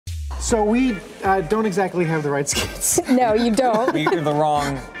So we don't exactly have the right skates. No, you don't. You're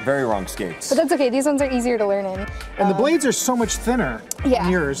the very wrong skates. But that's okay. These ones are easier to learn in. And the blades are so much thinner Yeah,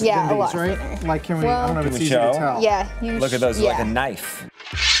 than yours yeah, than a these, lot right? thinner. Like, can we, Well, I don't know if Can it's we easy show? to tell. Yeah, Look at those, like a knife.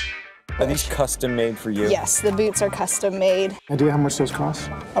 Are these custom made for you? Yes, the boots are custom made. Idea how much those cost?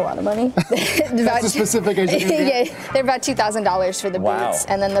 A lot of money. That's as specific as you can get. Yeah, they're about $2,000 for the boots,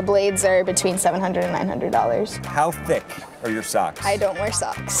 and then the blades are between $700 and $900. How thick are your socks? I don't wear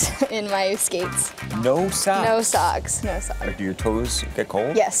socks in my skates. No socks? No socks, no socks. Do your toes get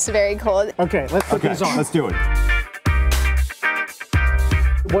cold? Yes, very cold. Okay, let's put these on. Let's do it.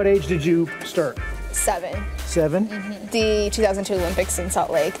 What age did you start? 7. 7? The 2002 Olympics in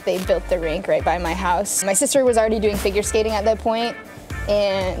Salt Lake, they built the rink right by my house. My sister was already doing figure skating at that point,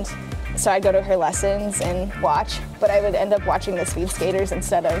 and so I'd go to her lessons and watch, but I would end up watching the speed skaters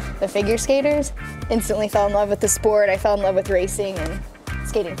instead of the figure skaters. Instantly fell in love with the sport. I fell in love with racing and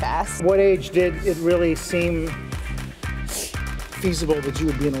skating fast. What age did it really seem feasible that you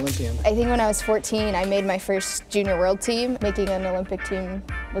would be an Olympian? I think when I was 14, I made my first junior world team. Making an Olympic team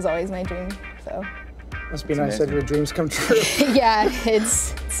was always my dream, so. Must be nice that your dreams come true. Yeah,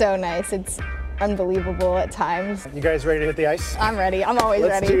 it's so nice. It's unbelievable at times. You guys ready to hit the ice? I'm ready. I'm always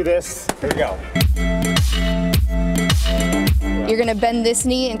ready. Let's do this. Here we go. You're gonna bend this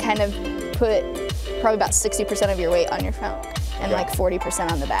knee and kind of put probably about 60% of your weight on your front and like 40%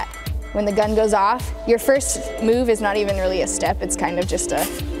 on the back. When the gun goes off, your first move is not even really a step. It's kind of just a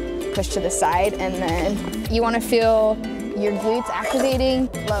push to the side, and then you wanna feel your glutes activating.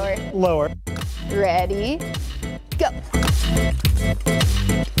 Lower. Lower. Ready, go.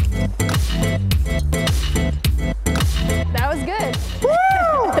 That was good. Woo!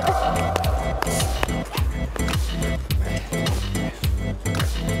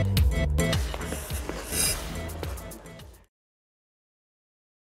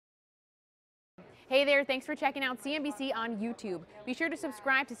 Hey there, thanks for checking out CNBC on YouTube. Be sure to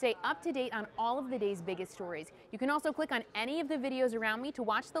subscribe to stay up to date on all of the day's biggest stories. You can also click on any of the videos around me to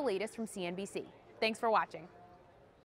watch the latest from CNBC. Thanks for watching.